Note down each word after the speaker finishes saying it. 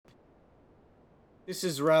This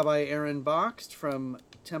is Rabbi Aaron Boxt from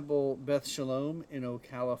Temple Beth Shalom in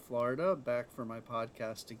Ocala, Florida, back for my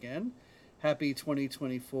podcast again. Happy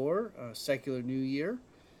 2024, secular new year.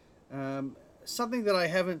 Um, Something that I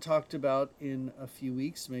haven't talked about in a few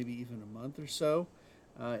weeks, maybe even a month or so,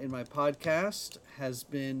 in my podcast has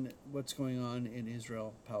been what's going on in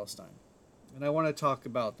Israel, Palestine. And I want to talk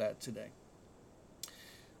about that today.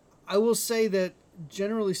 I will say that,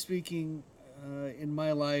 generally speaking, in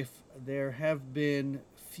my life, there have been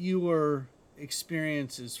fewer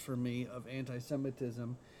experiences for me of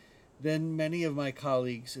anti-Semitism than many of my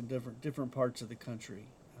colleagues in different parts of the country,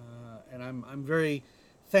 and I'm very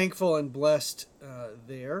thankful and blessed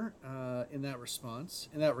there in that response,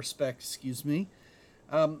 in that respect. Excuse me.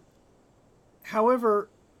 Um, However,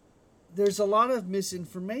 there's a lot of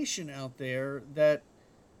misinformation out there that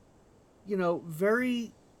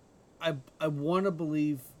very I want to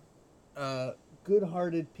believe uh,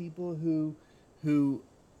 good-hearted people who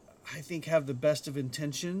I think have the best of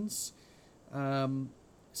intentions um,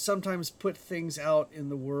 sometimes put things out in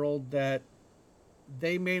the world that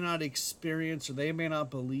they may not experience or they may not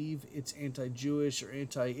believe it's anti-Jewish or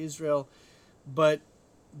anti-Israel, but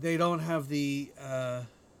they don't have the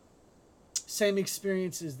same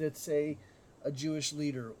experiences that, say, a Jewish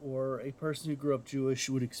leader or a person who grew up Jewish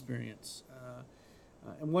would experience.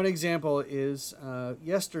 And one example is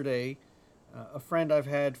yesterday, a friend I've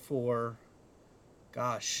had for,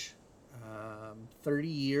 gosh, 30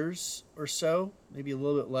 years or so, maybe a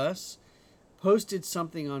little bit less, posted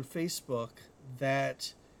something on Facebook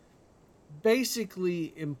that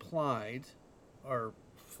basically implied or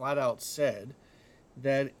flat out said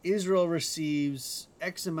that Israel receives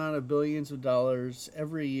X amount of billions of dollars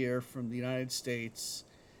every year from the United States,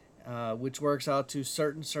 which works out to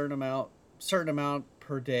certain amount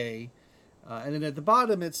per day. And then at the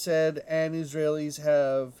bottom it said, and Israelis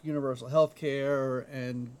have universal health care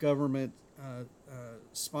and government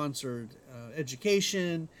sponsored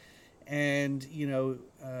education, and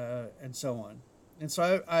and so on. And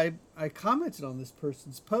so I commented on this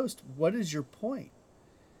person's post. What is your point?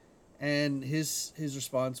 And his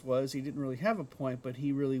response was he didn't really have a point, but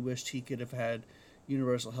he really wished he could have had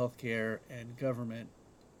universal health care and government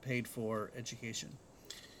paid for education.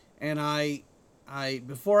 And I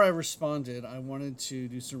before I responded, I wanted to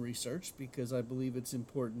do some research because I believe it's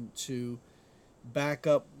important to back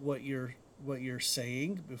up what you're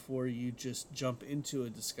saying before you just jump into a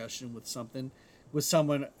discussion with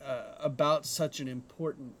someone about such an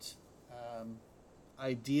important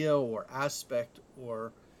idea or aspect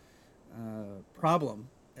or problem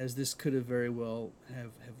as this could have very well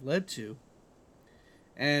have led to.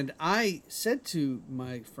 And I said to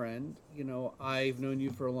my friend, I've known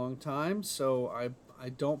you for a long time, so I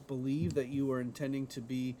don't believe that you were intending to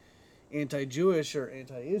be anti-Jewish or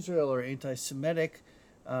anti-Israel or anti-Semitic,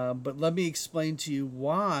 but let me explain to you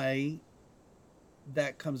why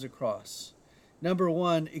that comes across. Number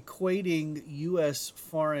one, equating U.S.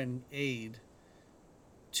 foreign aid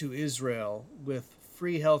to Israel with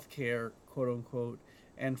free health care, quote unquote,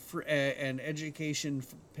 and education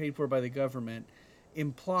paid for by the government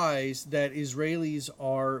implies that Israelis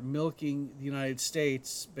are milking the United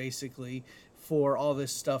States basically for all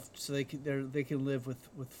this stuff so they can live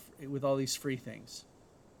with all these free things.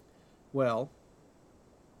 Well,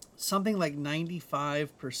 something like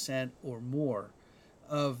 95% or more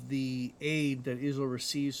of the aid that Israel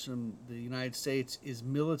receives from the United States is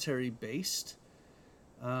military based,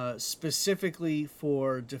 specifically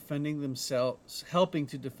for defending themselves, helping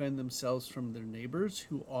to defend themselves from their neighbors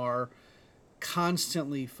who are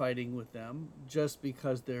constantly fighting with them just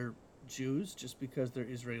because they're Jews, just because they're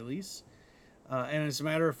Israelis. And as a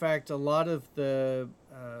matter of fact, a lot of the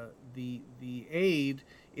aid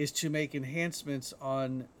is to make enhancements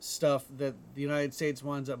on stuff that the United States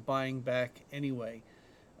winds up buying back anyway,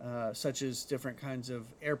 such as different kinds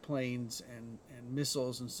of airplanes and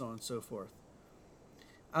missiles and so on and so forth.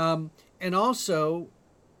 And also,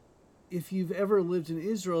 if you've ever lived in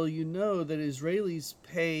Israel, you know that Israelis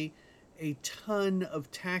pay a ton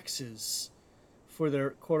of taxes for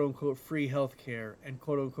their quote unquote free healthcare and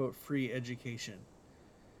quote unquote free education.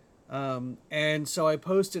 And so I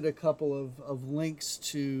posted a couple of links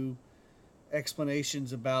to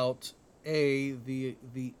explanations about the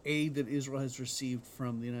aid that Israel has received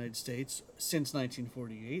from the United States since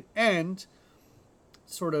 1948, and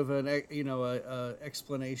sort of an a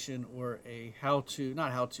explanation or a how to,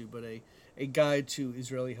 not how to, but a guide to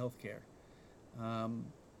Israeli healthcare. Um,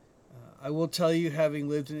 I will tell you, having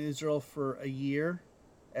lived in Israel for a year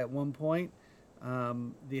at one point,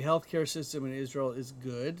 the healthcare system in Israel is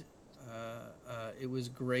good. It was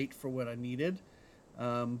great for what I needed.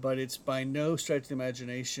 but it's by no stretch of the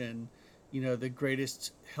imagination, the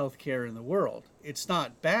greatest healthcare in the world. It's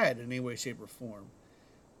not bad in any way, shape, or form,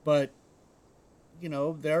 but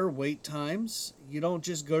there are wait times. You don't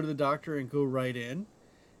just go to the doctor and go right in.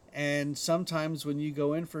 And sometimes when you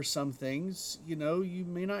go in for some things, you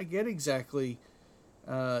may not get exactly.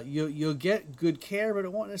 You'll get good care, but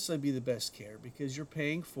it won't necessarily be the best care because you're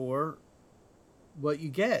paying for what you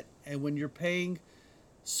get. And when you're paying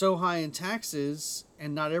so high in taxes,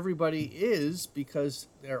 and not everybody is, because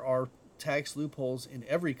there are tax loopholes in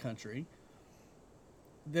every country,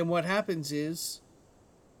 then what happens is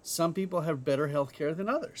some people have better health care than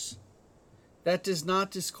others. That does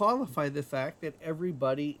not disqualify the fact that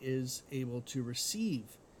everybody is able to receive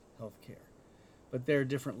health care, but there are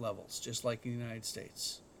different levels, just like in the United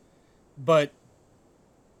States. But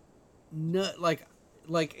not like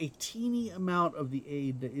a teeny amount of the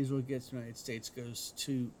aid that Israel gets in the United States goes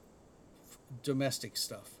to domestic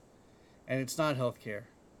stuff, and it's not health care.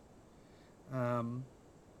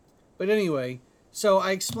 But anyway, so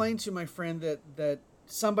I explained to my friend that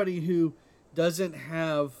somebody who doesn't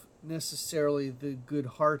have necessarily the good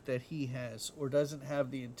heart that he has, or doesn't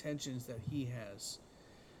have the intentions that he has.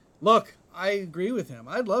 Look, I agree with him.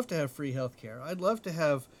 I'd love to have free healthcare. I'd love to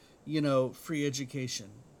have, free education.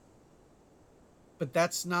 But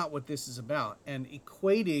that's not what this is about. And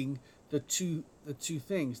equating the two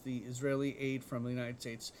things, the Israeli aid from the United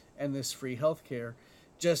States and this free healthcare,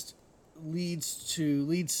 just leads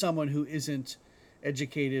someone who isn't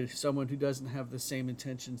educated, someone who doesn't have the same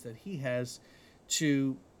intentions that he has,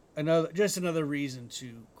 to another reason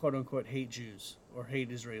to quote unquote hate Jews or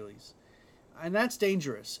hate Israelis. And that's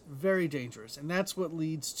dangerous, very dangerous. And that's what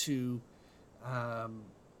leads to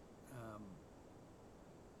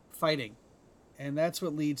fighting. And that's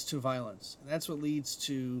what leads to violence. And that's what leads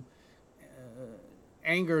to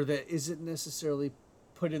anger that isn't necessarily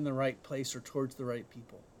put in the right place or towards the right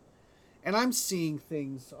people. And I'm seeing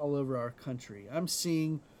things all over our country. I'm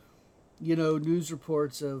seeing, news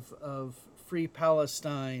reports of Free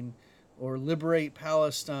Palestine or Liberate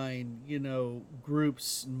Palestine,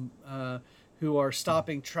 groups who are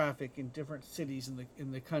stopping traffic in different cities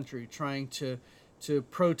in the country, trying to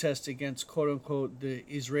protest against quote unquote the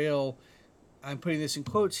Israel. I'm putting this in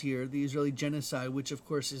quotes here, the Israeli genocide, which of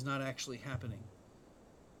course is not actually happening.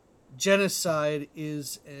 Genocide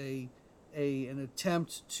is an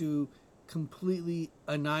attempt to completely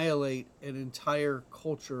annihilate an entire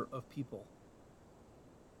culture of people.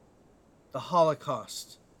 The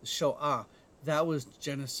Holocaust, the Shoah, that was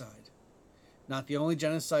genocide. Not the only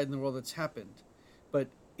genocide in the world that's happened, but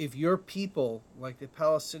if your people, like the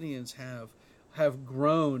Palestinians have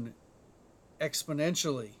grown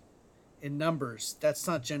exponentially in numbers, that's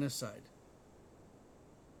not genocide.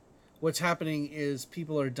 What's happening is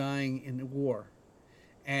people are dying in war,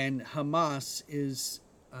 and Hamas is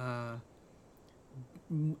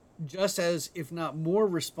just as, if not more,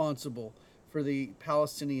 responsible for the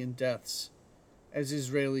Palestinian deaths as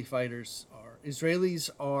Israeli fighters are. Israelis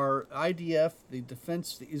are IDF, the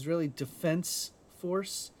Israeli Defense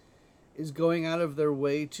Force, is going out of their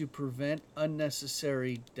way to prevent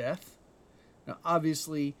unnecessary death. Now,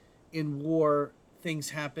 obviously, in war, things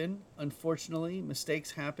happen. Unfortunately,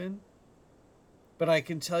 mistakes happen. But I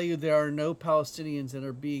can tell you there are no Palestinians that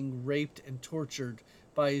are being raped and tortured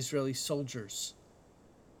by Israeli soldiers.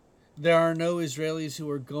 There are no Israelis who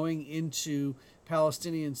are going into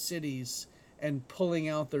Palestinian cities and pulling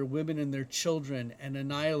out their women and their children and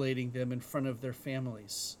annihilating them in front of their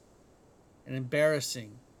families, and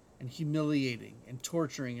embarrassing and humiliating and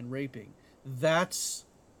torturing and raping. That's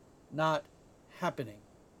not happening.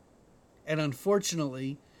 And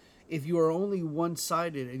unfortunately, if you are only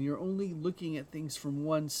one-sided and you're only looking at things from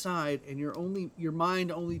one side, and your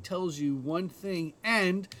mind only tells you one thing,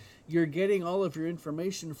 and you're getting all of your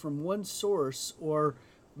information from one source or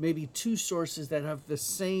maybe two sources that have the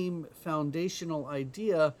same foundational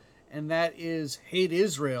idea, and that is hate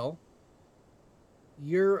Israel,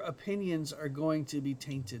 your opinions are going to be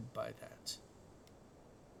tainted by that.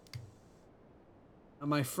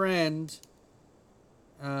 My friend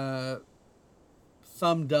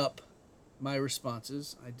thumbed up my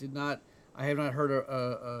responses. I have not heard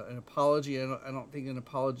an apology. I don't think an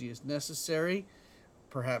apology is necessary.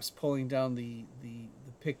 Perhaps pulling down the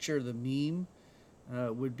picture, the meme,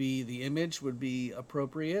 the image would be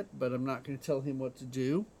appropriate, but I'm not going to tell him what to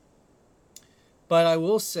do. But I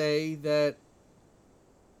will say that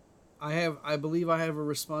I believe I have a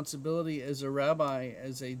responsibility as a rabbi,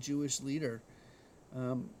 as a Jewish leader,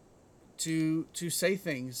 to say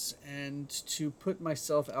things and to put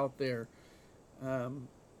myself out there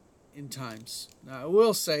in times. Now, I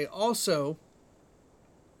will say also,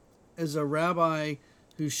 as a rabbi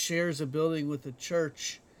who shares a building with a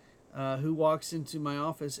church, who walks into my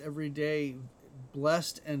office every day,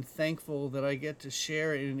 blessed and thankful that I get to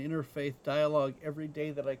share in an interfaith dialogue every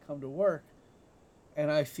day that I come to work. And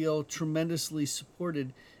I feel tremendously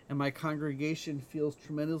supported, and my congregation feels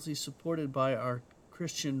tremendously supported by our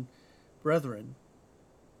Christian brethren,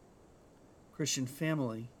 Christian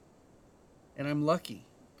family. And I'm lucky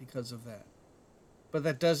because of that. But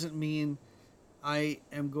that doesn't mean I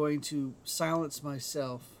am going to silence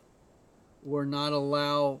myself or not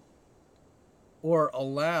allow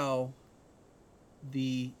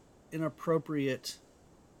the inappropriate,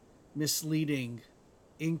 misleading,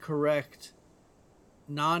 incorrect,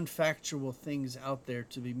 non-factual things out there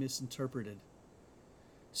to be misinterpreted.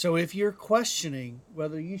 So if you're questioning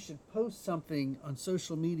whether you should post something on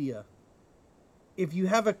social media, if you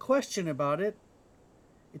have a question about it,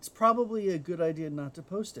 it's probably a good idea not to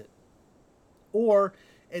post it. Or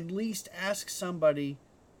at least ask somebody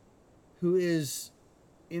who is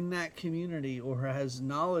in that community or has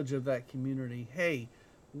knowledge of that community, hey,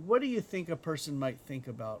 what do you think a person might think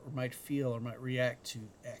about or might feel or might react to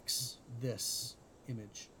X, this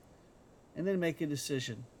image? And then make a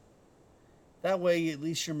decision. That way, at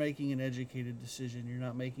least you're making an educated decision. You're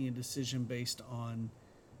not making a decision based on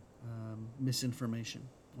misinformation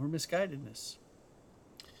or misguidedness.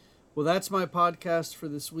 Well, that's my podcast for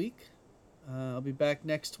this week. I'll be back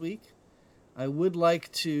next week. I would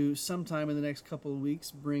like to, sometime in the next couple of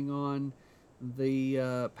weeks, bring on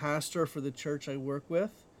the pastor for the church I work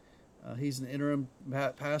with. He's an interim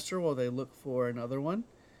pastor while they look for another one.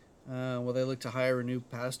 While they look to hire a new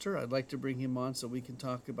pastor, I'd like to bring him on so we can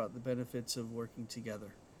talk about the benefits of working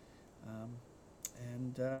together.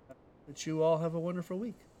 And that you all have a wonderful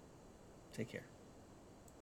week. Take care.